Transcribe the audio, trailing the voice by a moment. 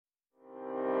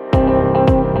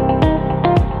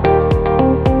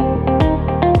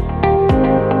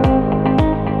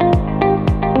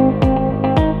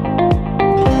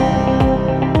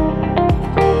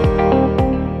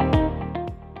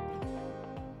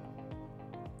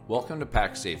Welcome to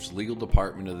PacSafe's Legal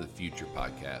Department of the Future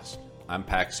podcast. I'm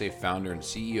PacSafe founder and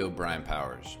CEO Brian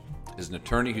Powers. As an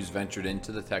attorney who's ventured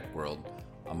into the tech world,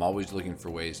 I'm always looking for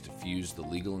ways to fuse the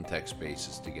legal and tech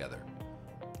spaces together.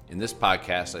 In this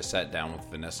podcast, I sat down with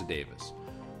Vanessa Davis,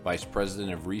 Vice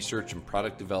President of Research and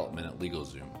Product Development at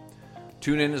LegalZoom.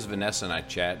 Tune in as Vanessa and I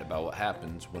chat about what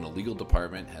happens when a legal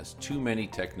department has too many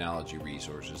technology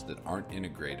resources that aren't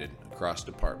integrated across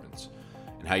departments,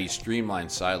 and how you streamline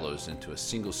silos into a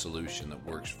single solution that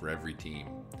works for every team.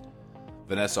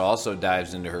 Vanessa also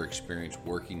dives into her experience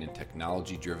working in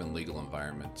technology-driven legal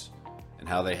environments and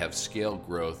how they have scaled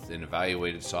growth and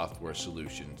evaluated software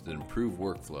solutions that improve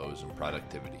workflows and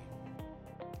productivity.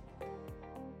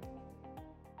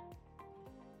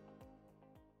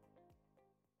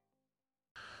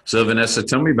 So Vanessa,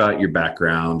 tell me about your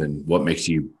background and what makes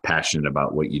you passionate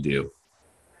about what you do.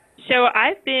 So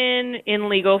I've been in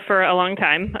legal for a long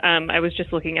time. I was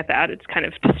just looking at that. It's kind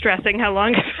of distressing how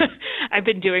long I've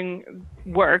been doing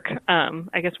work,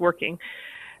 working.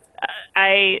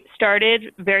 I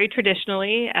started very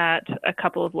traditionally at a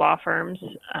couple of law firms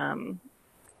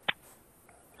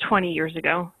 20 years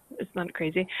ago. Isn't that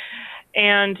crazy?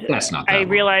 And That's not that I long.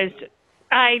 realized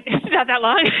it's not that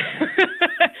long.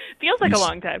 Feels like a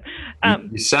long time.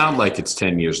 You sound like it's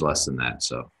 10 years less than that.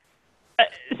 So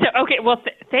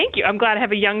thank you. I'm glad I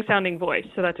have a young sounding voice.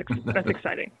 So that's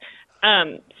exciting. So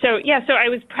I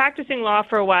was practicing law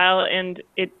for a while, and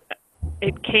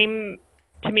it came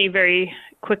to me very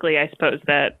quickly, I suppose,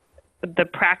 that the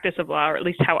practice of law, or at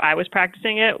least how I was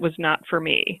practicing it, was not for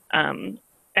me. I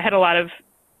had a lot of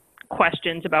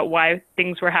questions about why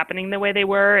things were happening the way they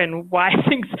were and why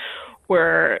things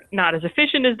were not as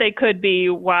efficient as they could be,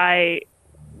 why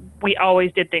we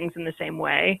always did things in the same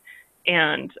way.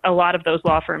 And a lot of those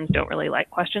law firms don't really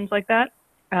like questions like that.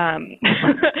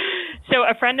 So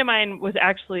a friend of mine was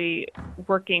actually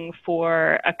working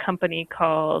for a company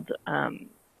called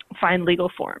Find Legal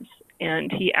Forms.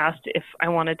 And he asked if I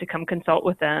wanted to come consult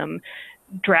with them,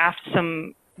 draft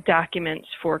some documents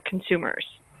for consumers.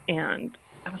 And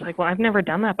I was like, well, I've never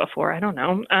done that before. I don't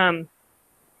know. And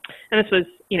this was,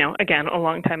 again, a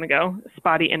long time ago,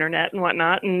 spotty internet and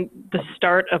whatnot, and the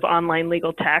start of online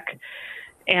legal tech.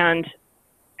 And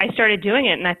I started doing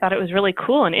it, and I thought it was really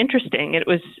cool and interesting. It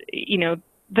was,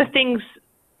 the things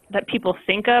that people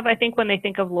think of, I think, when they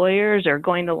think of lawyers or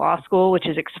going to law school, which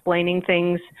is explaining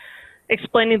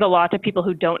the law to people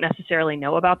who don't necessarily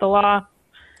know about the law.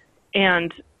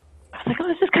 And I was like, oh,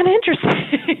 this is kind of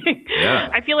interesting. Yeah.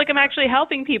 I feel like I'm actually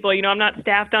helping people. I'm not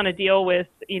staffed on a deal with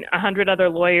 100 other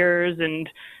lawyers, and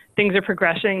things are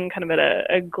progressing kind of at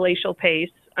a glacial pace.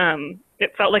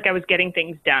 It felt like I was getting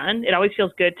things done. It always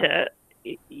feels good to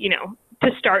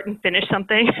start and finish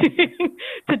something,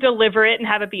 to deliver it and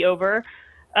have it be over.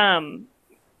 I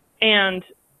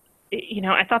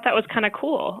thought that was kind of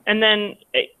cool. And then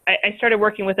I started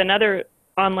working with another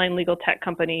online legal tech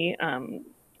company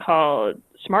called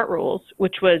Smart Rules,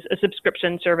 which was a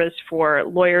subscription service for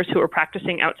lawyers who are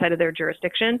practicing outside of their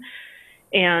jurisdiction.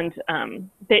 And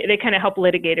they kind of help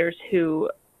litigators who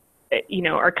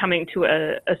are coming to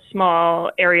a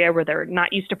small area where they're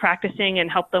not used to practicing,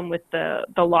 and help them with the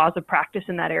laws of practice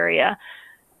in that area.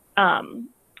 And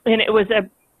it was a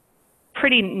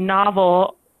pretty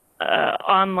novel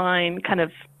online kind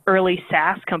of early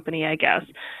SaaS company, I guess.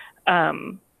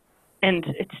 And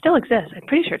it still exists. I'm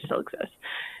pretty sure it still exists.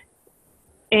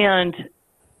 And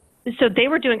so they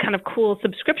were doing kind of cool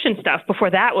subscription stuff before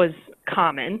that was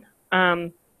common.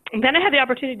 And then I had the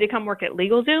opportunity to come work at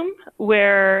LegalZoom,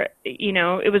 where,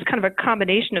 it was kind of a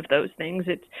combination of those things.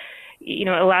 It,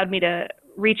 allowed me to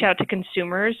reach out to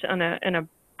consumers in a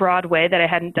broad way that I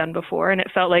hadn't done before. And it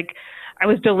felt like I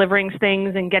was delivering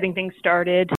things and getting things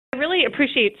started. I really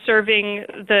appreciate serving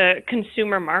the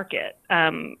consumer market.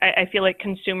 I feel like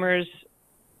consumers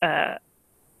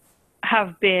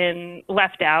have been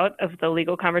left out of the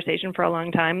legal conversation for a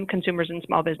long time, consumers and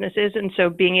small businesses. And so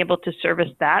being able to service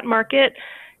that market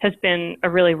has been a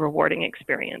really rewarding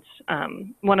experience.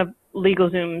 One of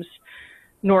LegalZoom's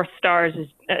North Stars is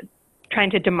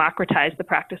trying to democratize the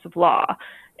practice of law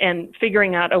and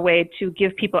figuring out a way to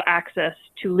give people access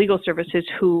to legal services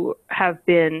who have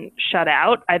been shut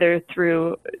out, either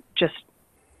through just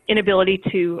inability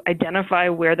to identify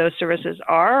where those services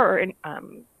are, or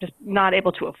just not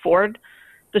able to afford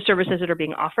the services that are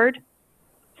being offered.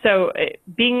 So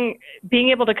being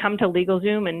able to come to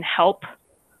LegalZoom and help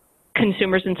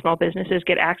consumers and small businesses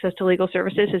get access to legal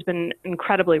services has been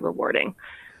incredibly rewarding.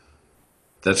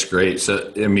 That's great.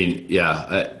 So,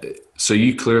 so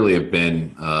you clearly have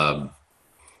been on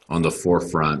the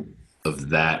forefront of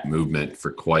that movement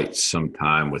for quite some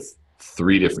time with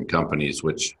 3 different companies,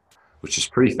 which which is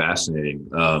pretty fascinating.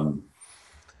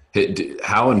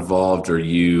 How involved are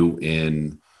you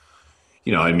in,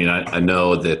 I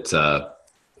know that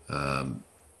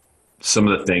some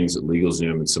of the things that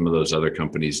LegalZoom and some of those other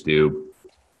companies do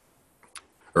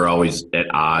are always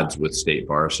at odds with state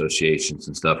bar associations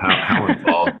and stuff. How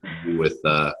involved are you with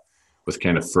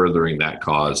kind of furthering that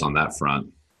cause on that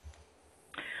front?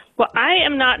 Well, I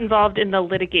am not involved in the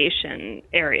litigation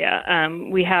area.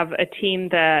 We have a team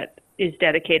that is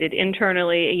dedicated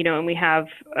internally, and we have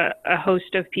a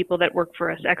host of people that work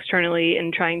for us externally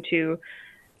in trying to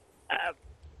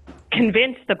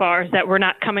convince the bars that we're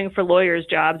not coming for lawyers'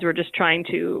 jobs. We're just trying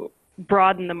to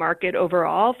broaden the market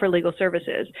overall for legal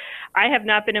services. I have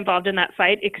not been involved in that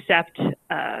fight except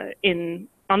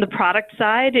on the product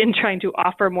side in trying to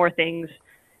offer more things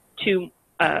to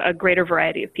a greater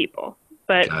variety of people.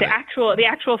 But the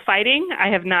actual fighting, I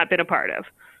have not been a part of.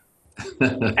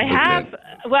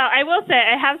 I will say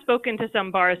I have spoken to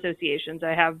some bar associations.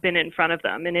 I have been in front of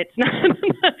them, and it's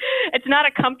not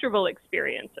a comfortable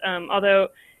experience. Although,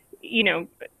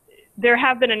 there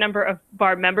have been a number of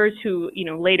bar members who,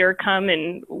 later come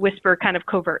and whisper kind of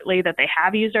covertly that they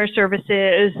have used our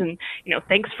services and,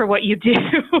 thanks for what you do.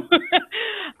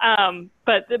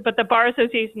 But the bar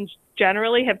associations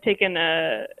generally have taken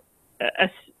a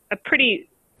pretty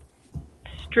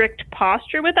strict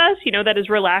posture with us, that is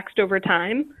relaxed over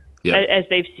time. Yeah. As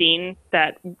they've seen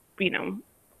that,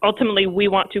 ultimately we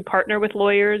want to partner with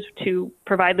lawyers to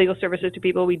provide legal services to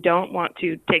people. We don't want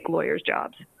to take lawyers'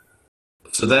 jobs.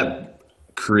 So that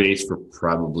creates for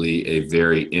probably a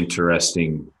very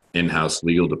interesting in-house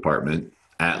legal department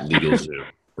at LegalZoom,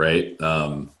 right?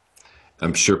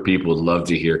 I'm sure people would love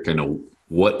to hear kind of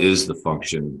what is the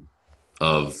function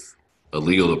of a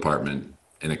legal department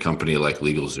in a company like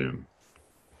LegalZoom.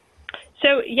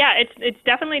 So yeah, it's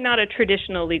definitely not a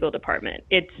traditional legal department.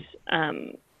 It's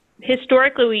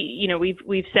historically,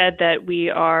 we've said that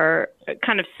we are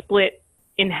kind of split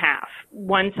in half.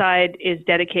 One side is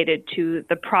dedicated to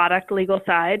the product legal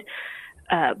side.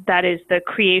 That is the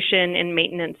creation and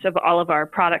maintenance of all of our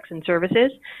products and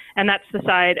services. And that's the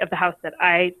side of the house that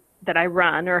I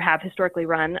run or have historically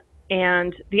run.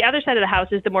 And the other side of the house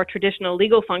is the more traditional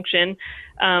legal function,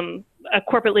 a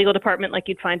corporate legal department like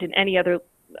you'd find in any other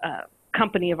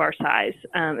company of our size.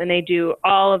 And they do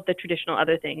all of the traditional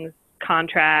other things,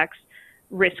 contracts,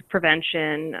 risk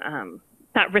prevention,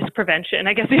 not risk prevention.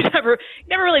 I guess you never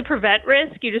really prevent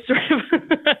risk. You just sort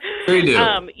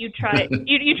of you try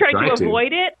to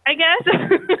avoid it, I guess.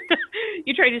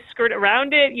 You try to skirt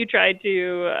around it. You try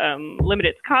to limit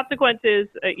its consequences.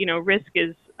 Risk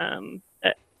is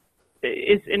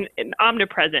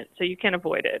omnipresent, so you can't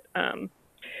avoid it.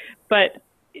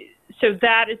 So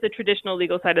that is the traditional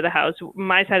legal side of the house.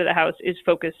 My side of the house is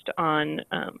focused on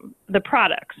the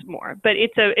products more, but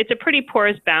it's a pretty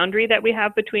porous boundary that we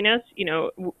have between us.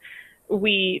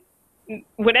 We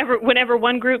whenever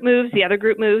one group moves, the other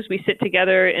group moves. We sit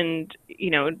together and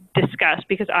discuss,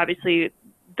 because obviously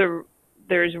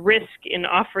there's risk in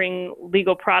offering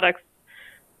legal products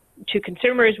to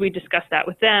consumers. We discuss that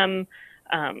with them.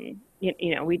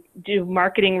 We do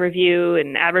marketing review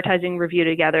and advertising review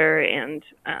together. And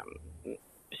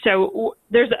so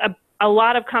there's a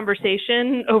lot of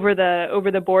conversation over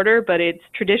the border, but it's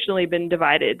traditionally been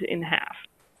divided in half.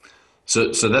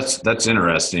 So that's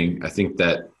interesting. I think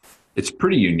that it's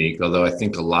pretty unique, although I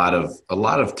think a lot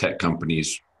of tech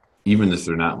companies, even if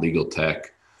they're not legal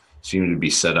tech, seem to be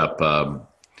set up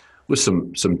with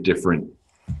some different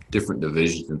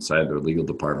divisions inside their legal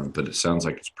department, but it sounds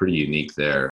like it's pretty unique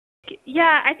there.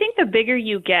 Yeah, I think the bigger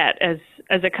you get as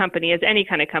a company, as any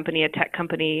kind of company, a tech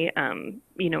company,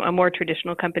 a more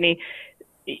traditional company,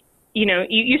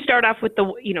 you start off with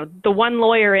the one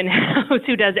lawyer in-house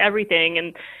who does everything,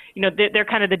 and they're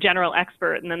kind of the general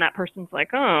expert, and then that person's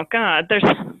like, oh God, there's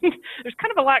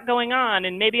kind of a lot going on,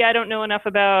 and maybe I don't know enough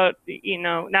about,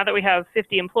 now that we have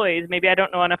 50 employees, maybe I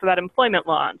don't know enough about employment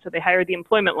law, and so they hire the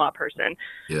employment law person.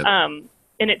 Yep.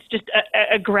 And it's just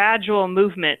a gradual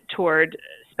movement toward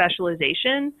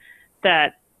specialization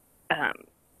that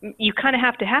you kind of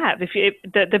have to have.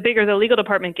 The bigger the legal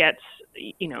department gets,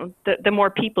 the more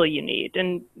people you need.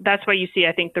 And that's why you see,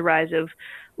 I think, the rise of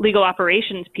legal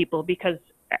operations people, because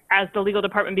as the legal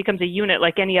department becomes a unit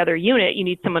like any other unit, you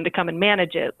need someone to come and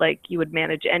manage it like you would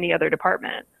manage any other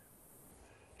department.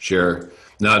 Sure.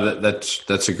 No,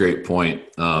 that's a great point.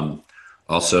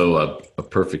 Also a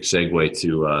perfect segue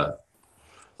to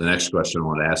the next question I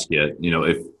want to ask you.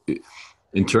 If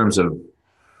in terms of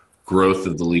growth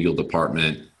of the legal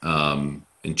department and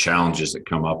challenges that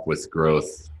come up with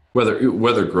growth,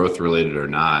 whether growth related or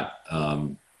not,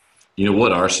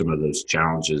 what are some of those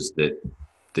challenges that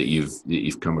that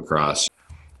you've come across,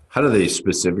 how do they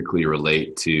specifically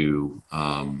relate to,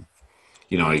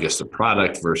 I guess the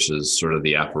product versus sort of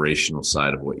the operational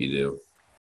side of what you do?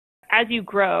 As you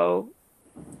grow,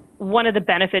 one of the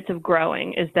benefits of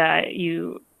growing is that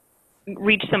you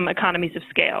reach some economies of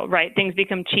scale, right? Things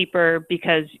become cheaper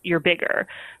because you're bigger.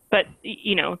 But,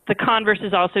 the converse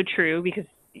is also true because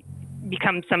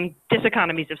become some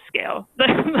diseconomies of scale.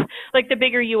 Like the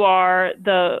bigger you are,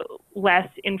 the less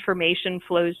information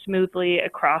flows smoothly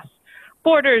across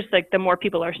borders. Like the more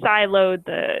people are siloed,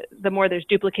 the more there's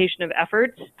duplication of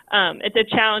efforts. It's a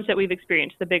challenge that we've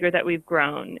experienced. The bigger that we've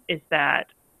grown is that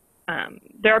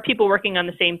there are people working on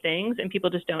the same things and people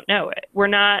just don't know it. We're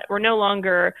no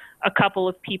longer a couple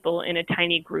of people in a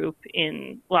tiny group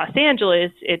in Los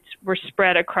Angeles. We're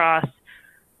spread across,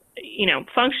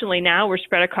 functionally now we're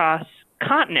spread across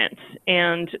continents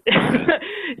and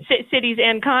cities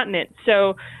and continents.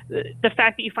 So the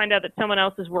fact that you find out that someone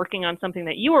else is working on something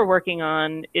that you are working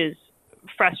on is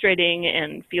frustrating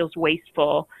and feels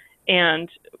wasteful. And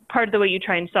part of the way you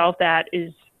try and solve that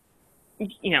is,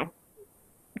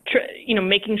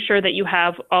 making sure that you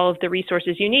have all of the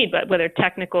resources you need, but whether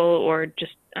technical or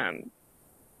just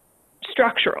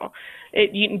structural.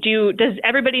 Does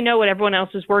everybody know what everyone else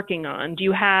is working on? Do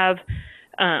you have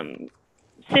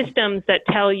systems that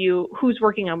tell you who's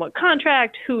working on what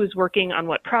contract, who's working on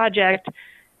what project?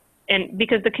 And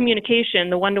because the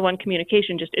one-to-one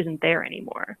communication just isn't there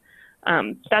anymore.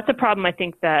 That's a problem I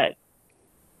think that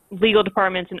legal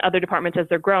departments and other departments as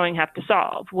they're growing have to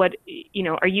solve.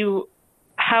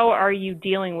 How are you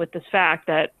dealing with this fact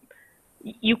that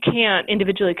you can't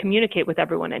individually communicate with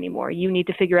everyone anymore? You need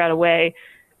to figure out a way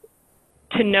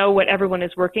to know what everyone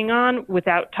is working on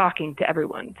without talking to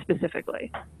everyone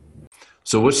specifically.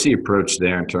 So what's the approach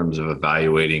there in terms of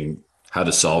evaluating how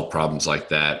to solve problems like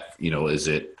that? What's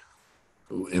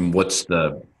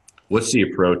the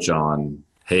approach on,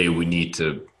 hey, we need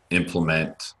to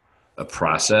implement a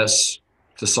process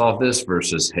to solve this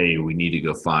versus, hey, we need to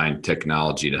go find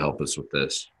technology to help us with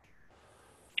this?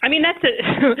 I mean,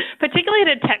 particularly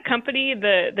at a tech company,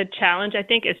 the challenge, I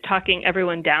think, is talking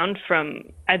everyone down from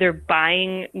either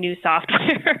buying new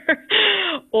software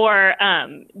or,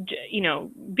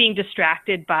 being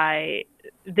distracted by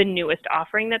the newest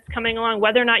offering that's coming along,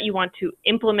 whether or not you want to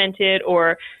implement it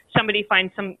or somebody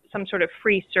finds some sort of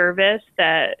free service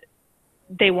that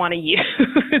they want to use,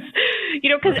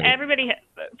 because everybody,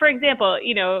 for example,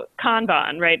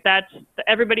 Kanban, right?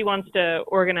 Everybody wants to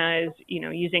organize,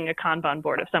 using a Kanban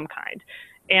board of some kind.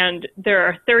 And there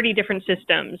are 30 different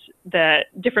systems that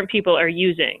different people are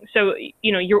using. So,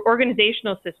 your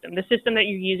organizational system, the system that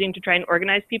you're using to try and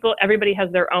organize people, everybody has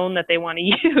their own that they want to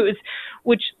use,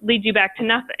 which leads you back to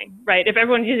nothing, right? If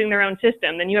everyone's using their own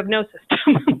system, then you have no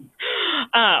system.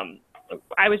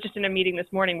 I was just in a meeting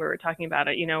this morning where we were talking about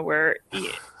it,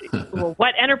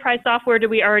 what enterprise software do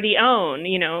we already own?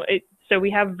 So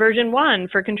we have version 1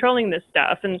 for controlling this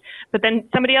stuff. But then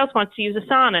somebody else wants to use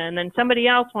Asana, and then somebody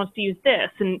else wants to use this.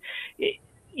 And,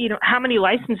 how many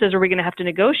licenses are we going to have to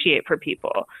negotiate for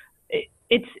people?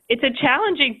 It's a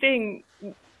challenging thing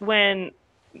when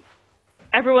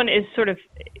everyone is sort of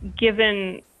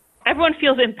everyone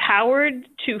feels empowered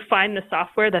to find the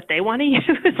software that they want to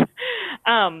use.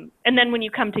 And then when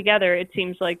you come together, it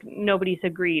seems like nobody's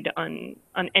agreed on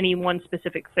any one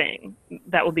specific thing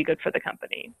that will be good for the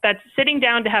company. That's sitting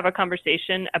down to have a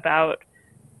conversation about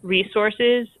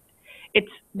resources.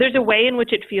 There's a way in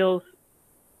which it feels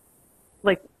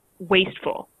like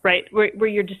wasteful, right? Where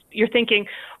you're thinking,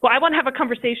 well, I want to have a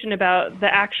conversation about the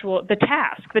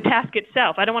task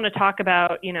itself. I don't want to talk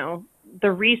about, the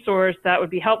resource that would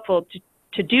be helpful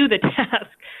to do the task.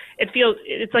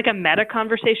 It's like a meta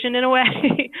conversation in a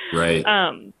way. Right.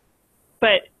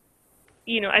 But,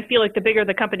 I feel like the bigger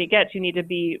the company gets, you need to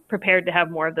be prepared to have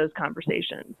more of those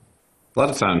conversations. A lot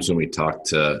of times when we talk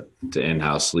to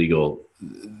in-house legal,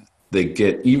 they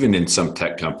get, even in some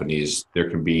tech companies, there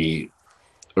can be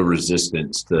a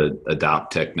resistance to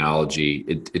adopt technology.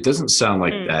 It doesn't sound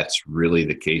like that's really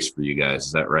the case for you guys.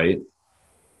 Is that right?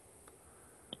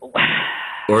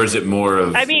 Or is it more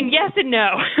of... I mean, yes and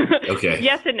no. Okay.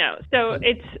 Yes and no. So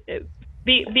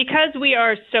because we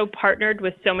are so partnered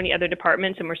with so many other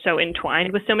departments and we're so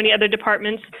entwined with so many other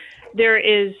departments, there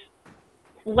is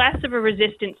less of a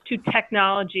resistance to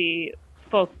technology,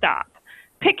 full stop.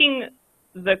 Picking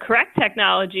the correct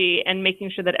technology and making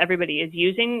sure that everybody is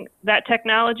using that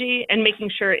technology and making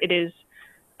sure it is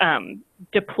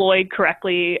deployed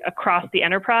correctly across the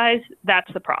enterprise,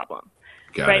 that's the problem.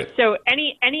 Got right. it. So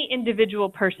any individual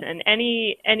person,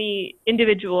 any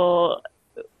individual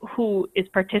who is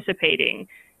participating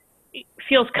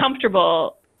feels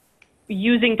comfortable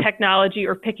using technology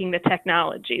or picking the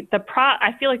technology.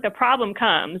 I feel like the problem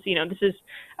comes,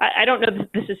 I don't know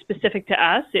if this is specific to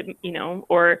us,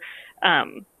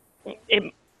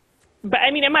 but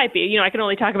I mean, it might be, I can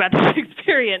only talk about this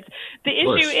experience. The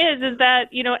issue is that,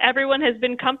 everyone has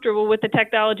been comfortable with the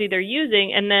technology they're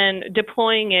using and then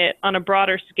deploying it on a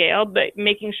broader scale, but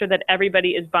making sure that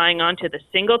everybody is buying onto the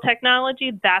single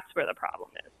technology. That's where the problem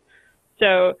is.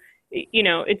 So,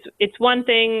 it's one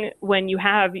thing when you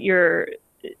have your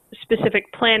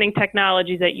specific planning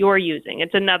technologies that you're using.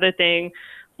 It's another thing,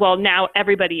 well, now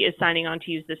everybody is signing on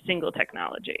to use this single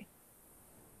technology.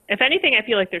 If anything, I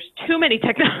feel like there's too many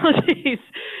technologies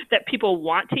that people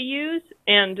want to use,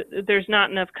 and there's not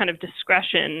enough kind of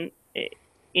discretion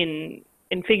in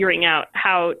figuring out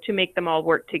how to make them all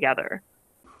work together.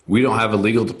 We don't have a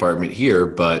legal department here,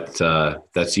 but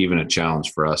that's even a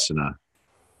challenge for us in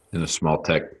a small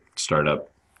tech startup.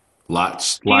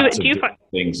 Lots of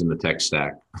things in the tech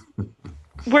stack.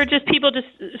 Where people just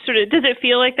sort of, does it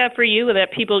feel like that for you,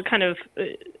 that people kind of,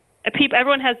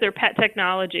 everyone has their pet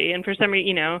technology, and for some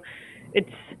reason, it's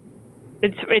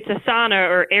Asana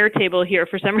or Airtable here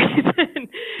for some reason.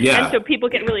 Yeah. And so people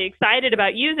get really excited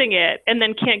about using it and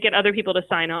then can't get other people to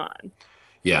sign on.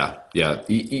 Yeah.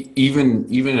 Even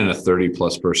in a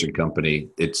 30+ person company,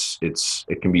 it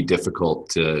can be difficult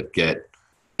to get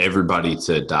everybody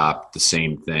to adopt the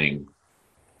same thing.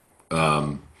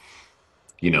 Like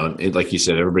you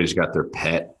said, everybody's got their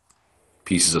pet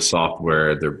pieces of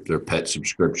software, their pet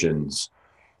subscriptions,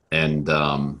 and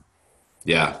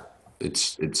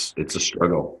it's a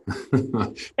struggle.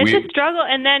 It's a struggle,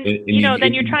 and then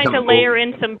then you're trying to layer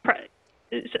in some.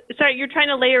 You're trying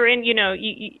to layer in,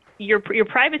 your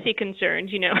privacy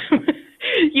concerns. You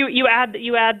add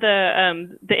the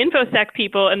InfoSec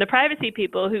people and the privacy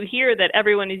people who hear that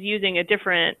everyone is using a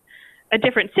different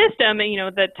system,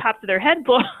 and the tops of their head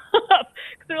blow up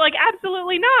because they're like,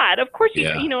 absolutely not. Of course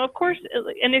of course,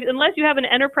 and unless you have an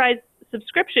enterprise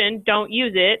subscription, don't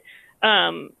use it.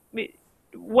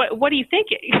 What are you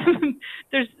thinking?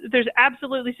 There's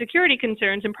absolutely security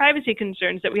concerns and privacy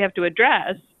concerns that we have to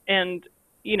address, and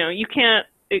you can't.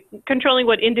 Controlling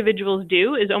what individuals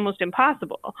do is almost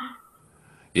impossible.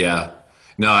 Yeah,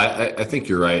 no, I think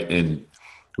you're right. And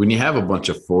when you have a bunch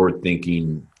of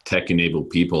forward-thinking, tech-enabled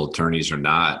people, attorneys or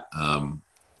not,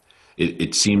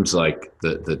 it seems like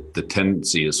the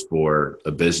tendency is for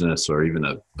a business or even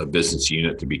a business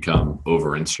unit to become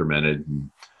over-instrumented.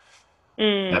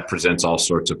 And that presents all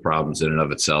sorts of problems in and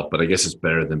of itself. But I guess it's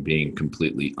better than being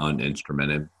completely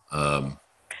uninstrumented.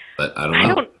 But I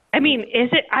don't know. Is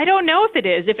it? I don't know if it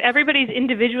is. If everybody's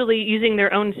individually using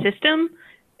their own system,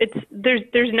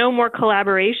 there's no more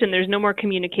collaboration. There's no more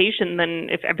communication than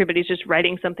if everybody's just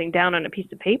writing something down on a piece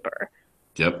of paper.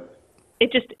 Yep.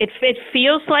 It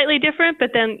feels slightly different,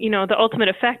 but then the ultimate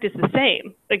effect is the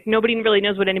same. Like nobody really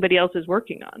knows what anybody else is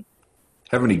working on.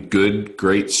 Have any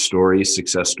great stories,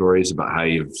 success stories about how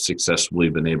you've successfully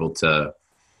been able to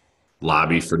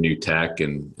lobby for new tech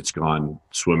and it's gone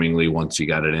swimmingly once you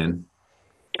got it in?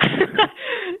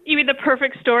 You mean the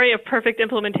perfect story of perfect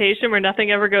implementation where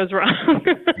nothing ever goes wrong?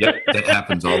 Yep, that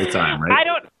happens all the time, right?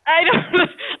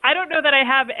 I don't know that I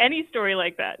have any story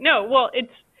like that. No, well,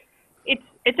 it's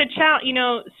a challenge,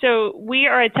 so we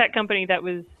are a tech company that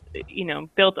was,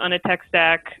 built on a tech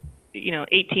stack,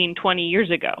 18, 20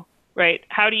 years ago, right?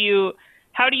 How do you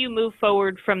move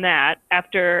forward from that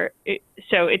after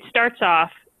so it starts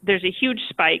off, there's a huge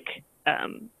spike,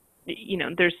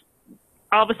 there's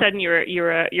all of a sudden you're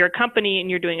a company and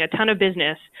you're doing a ton of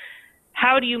business.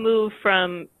 How do you move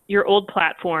from your old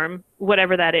platform,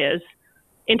 whatever that is,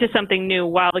 into something new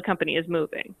while the company is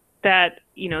moving? That's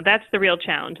the real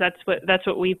challenge. That's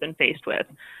what we've been faced with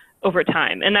over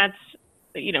time. And that's,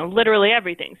 literally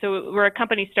everything. So we're a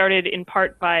company started in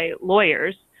part by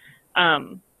lawyers,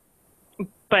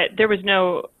 but there was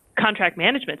no contract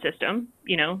management system.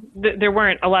 There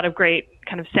weren't a lot of great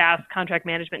kind of SaaS contract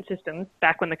management systems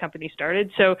back when the company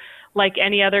started. So like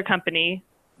any other company,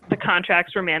 the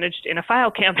contracts were managed in a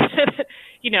file cabinet,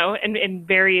 in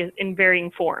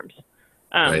varying forms,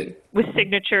 right. With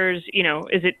signatures.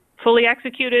 Is it fully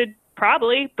executed?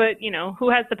 Probably, but who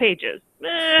has the pages?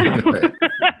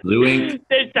 Blue ink.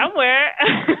 There's somewhere.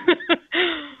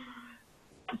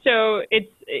 So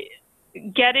it's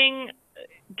getting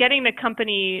the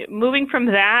company moving from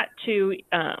that to,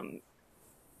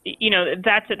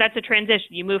 that's a transition.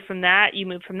 You move from that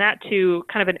to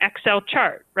kind of an Excel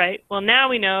chart, right? Well, now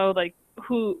we know like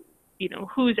who's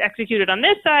executed on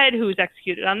this side, who's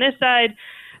executed on this side.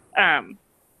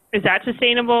 Is that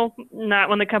sustainable? Not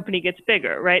when the company gets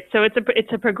bigger, right? So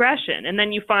it's a progression. And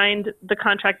then you find the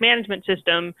contract management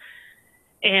system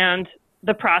and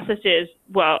the process is,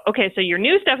 well, okay, so your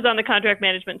new stuff is on the contract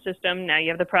management system. Now you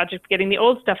have the project getting the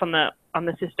old stuff on the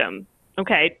system.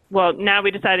 Okay, well, now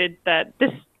we decided that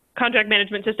this contract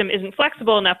management system isn't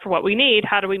flexible enough for what we need.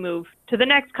 How do we move to the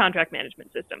next contract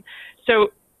management system?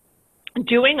 So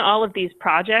doing all of these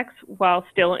projects while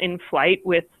still in flight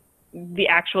with the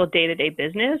actual day-to-day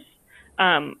business,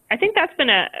 I think that's been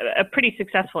a pretty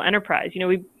successful enterprise.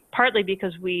 We partly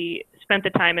because we spent the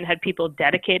time and had people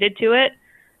dedicated to it,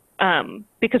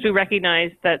 because we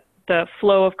recognized that the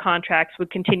flow of contracts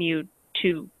would continue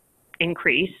to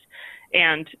increase,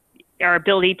 and our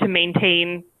ability to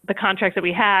maintain the contracts that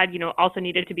we had, also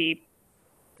needed to be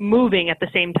moving at the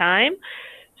same time.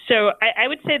 So I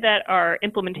would say that our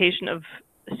implementation of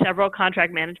several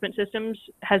contract management systems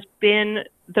has been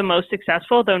the most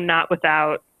successful, though not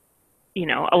without,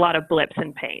 a lot of blips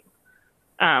and pain,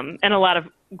 and a lot of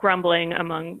grumbling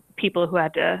among people who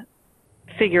had to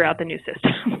figure out the new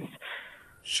systems.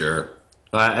 Sure.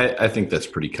 I think that's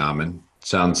pretty common.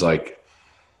 Sounds like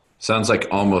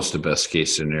almost a best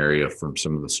case scenario from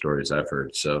some of the stories I've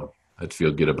heard. So I'd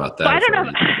feel good about that. Well, I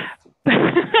don't know.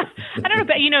 I don't know,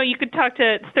 but you could talk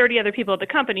to 30 other people at the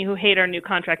company who hate our new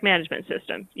contract management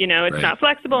system. It's Right. not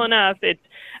flexible enough.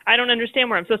 I don't understand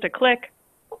where I'm supposed to click.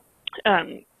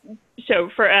 So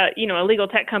for a legal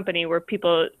tech company where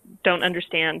people don't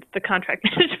understand the contract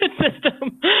management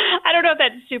system, I don't know if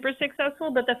that's super successful.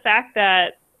 But the fact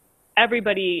that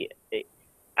everybody,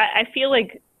 I feel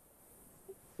like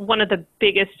one of the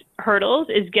biggest hurdles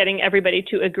is getting everybody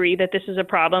to agree that this is a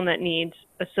problem that needs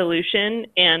a solution,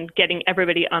 and getting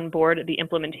everybody on board at the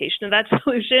implementation of that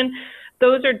solution.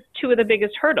 Those are two of the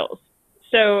biggest hurdles.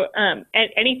 So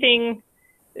anything,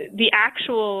 the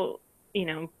actual,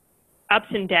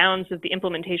 ups and downs of the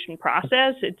implementation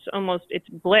process, it's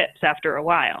blips after a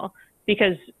while,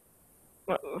 because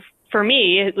for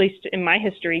me, at least in my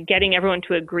history, getting everyone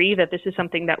to agree that this is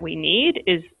something that we need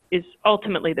is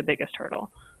ultimately the biggest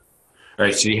hurdle. All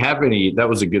right. So do you have that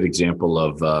was a good example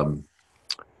of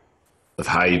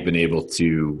how you've been able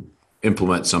to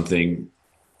implement something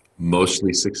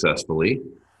mostly successfully,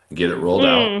 get it rolled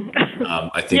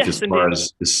out. I think Yes, as far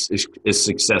as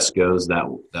success goes, that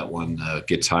one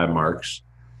gets high marks.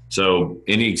 So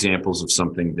any examples of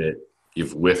something that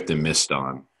you've whiffed and missed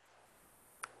on?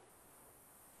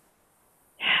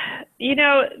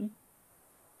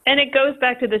 And it goes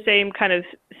back to the same kind of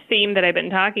theme that I've been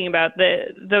talking about.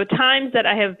 The times that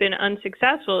I have been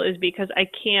unsuccessful is because I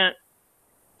can't.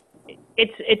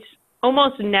 It's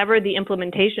almost never the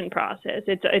implementation process.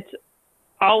 It's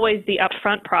always the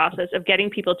upfront process of getting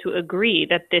people to agree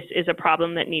that this is a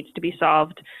problem that needs to be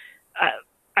solved,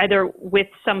 either with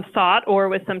some thought or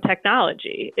with some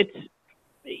technology. It's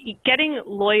getting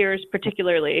lawyers,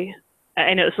 particularly.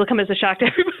 I know this will come as a shock to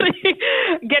everybody.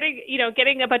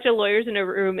 Getting a bunch of lawyers in a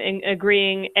room and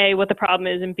agreeing, A, what the problem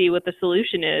is, and B, what the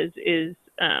solution is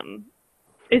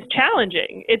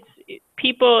challenging. It's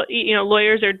people,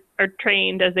 lawyers are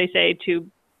trained, as they say, to,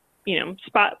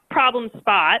 problem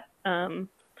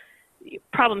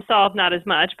solve, not as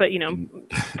much, but,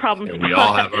 problem spot. We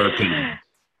all have our opinion.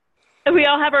 We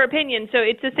all have our opinion. So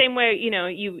it's the same way,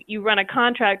 you run a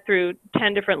contract through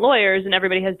 10 different lawyers and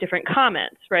everybody has different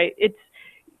comments, right?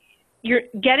 You're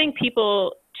getting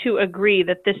people to agree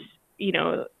that this,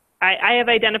 I have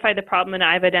identified the problem and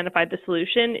I've identified the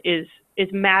solution is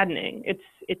maddening. It's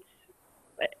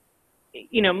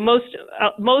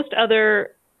most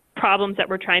other problems that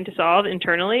we're trying to solve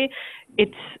internally,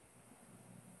 it's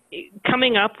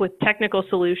coming up with technical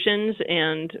solutions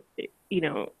and,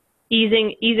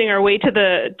 easing our way to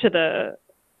the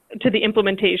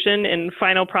implementation and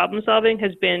final problem solving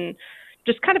has been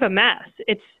just kind of a mess.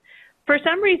 It's, for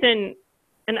some reason,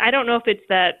 and I don't know if it's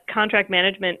that contract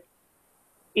management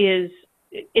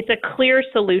it's a clear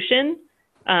solution.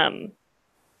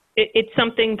 It's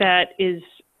something that is,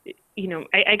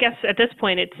 I guess at this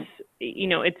point it's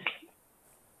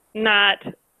not,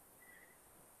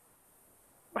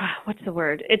 what's the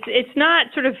word? It's not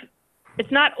sort of,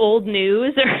 it's not old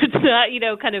news, or it's not,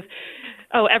 kind of,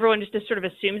 oh, everyone just sort of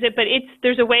assumes it, but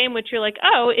there's a way in which you're like,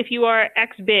 oh, if you are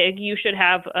X big, you should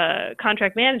have a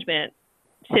contract management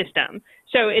system.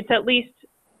 So it's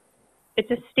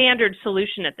a standard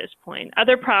solution at this point.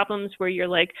 Other problems where you're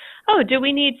like, oh, do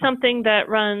we need something that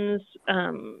runs,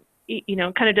 kind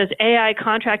of does AI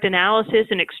contract analysis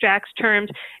and extracts terms?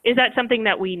 Is that something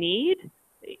that we need?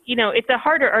 It's a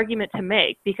harder argument to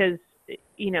make because,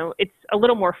 it's a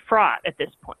little more fraught at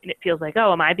this point. And it feels like,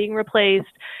 oh, am I being replaced?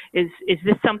 Is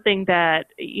this something that,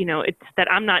 it's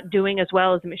that I'm not doing as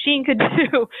well as a machine could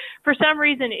do? For some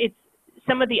reason,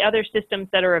 some of the other systems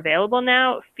that are available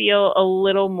now feel a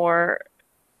little more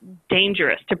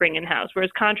dangerous to bring in-house, whereas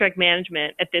contract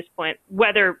management at this point,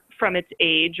 whether from its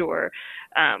age or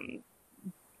I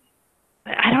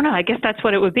don't know, I guess that's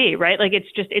what it would be, right? Like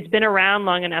it's been around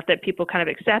long enough that people kind of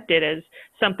accept it as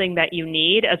something that you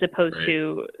need as opposed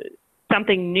to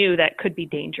something new that could be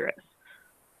dangerous.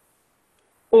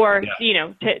 Or,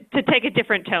 to take a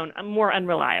different tone, more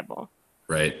unreliable.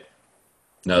 Right.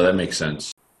 No, that makes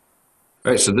sense.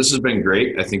 All right, so this has been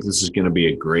great. I think this is going to be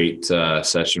a great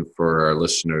session for our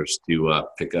listeners to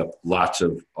pick up lots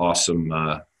of awesome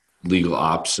legal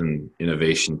ops and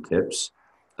innovation tips.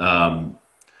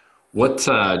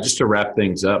 Just to wrap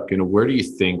things up, where do you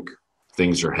think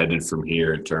things are headed from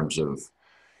here in terms of,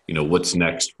 what's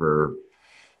next for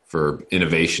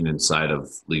innovation inside of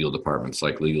legal departments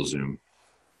like LegalZoom?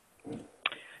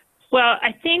 Well,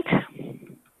 I think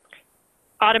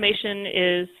automation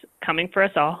is coming for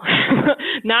us all,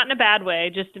 not in a bad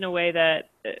way, just in a way that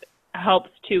helps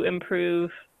to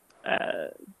improve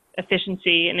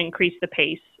efficiency and increase the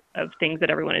pace of things that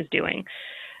everyone is doing.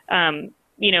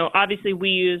 Obviously we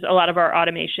use a lot of our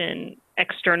automation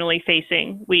externally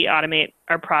facing. We automate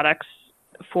our products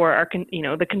for our,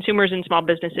 the consumers and small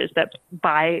businesses that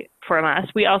buy from us.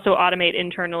 We also automate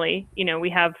internally. We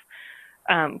have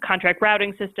contract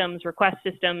routing systems, request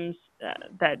systems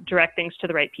that direct things to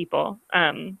the right people.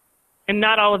 And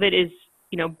not all of it is,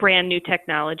 brand new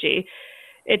technology.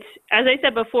 It's, as I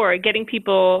said before, getting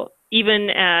people, even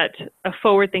at a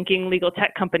forward-thinking legal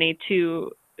tech company,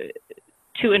 to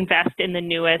invest in the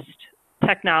newest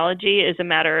technology is a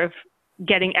matter of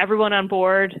getting everyone on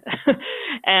board.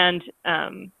 And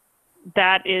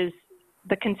that is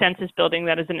the consensus building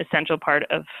that is an essential part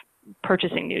of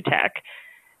purchasing new tech.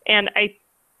 And I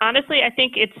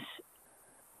think it's,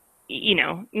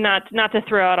 not to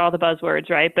throw out all the buzzwords,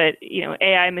 right? But,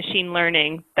 AI, machine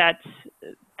learning, that's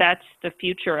the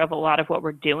future of a lot of what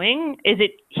we're doing. Is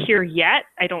it here yet?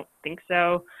 I don't think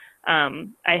so.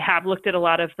 I have looked at a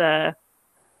lot of the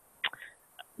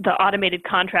automated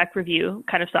contract review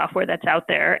kind of software that's out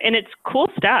there, and it's cool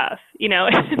stuff.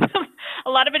 A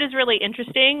lot of it is really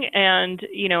interesting, and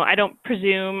I don't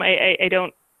presume, I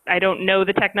don't know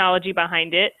the technology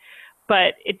behind it,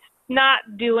 but it's not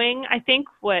doing, I think,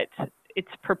 what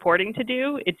it's purporting to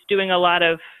do. It's doing a lot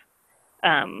of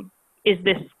is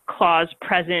this clause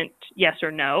present, yes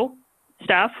or no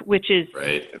stuff, which is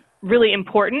really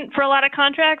important for a lot of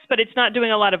contracts, but it's not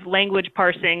doing a lot of language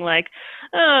parsing like,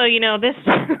 this,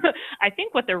 I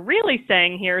think what they're really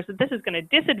saying here is that this is going to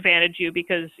disadvantage you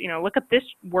because, look at this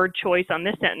word choice on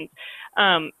this sentence.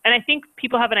 And I think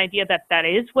people have an idea that that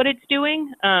is what it's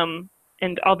doing.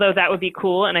 And although that would be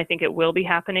cool, and I think it will be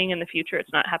happening in the future,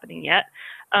 it's not happening yet.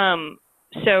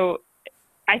 So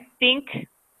I think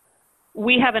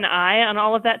we have an eye on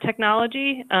all of that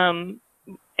technology and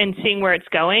seeing where it's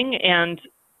going. And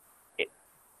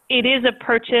it is a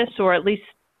purchase, or at least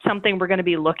something we're going to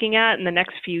be looking at in the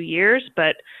next few years.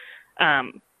 But,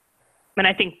 and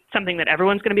I think something that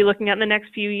everyone's going to be looking at in the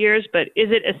next few years. But is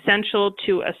it essential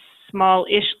to a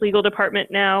small-ish legal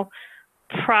department now?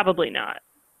 Probably not.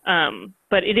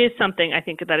 But it is something I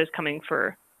think that is coming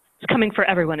for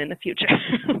everyone in the future.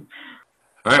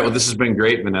 All right. Well, this has been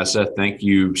great, Vanessa. Thank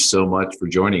you so much for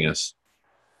joining us.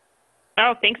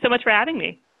 Oh, thanks so much for having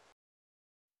me.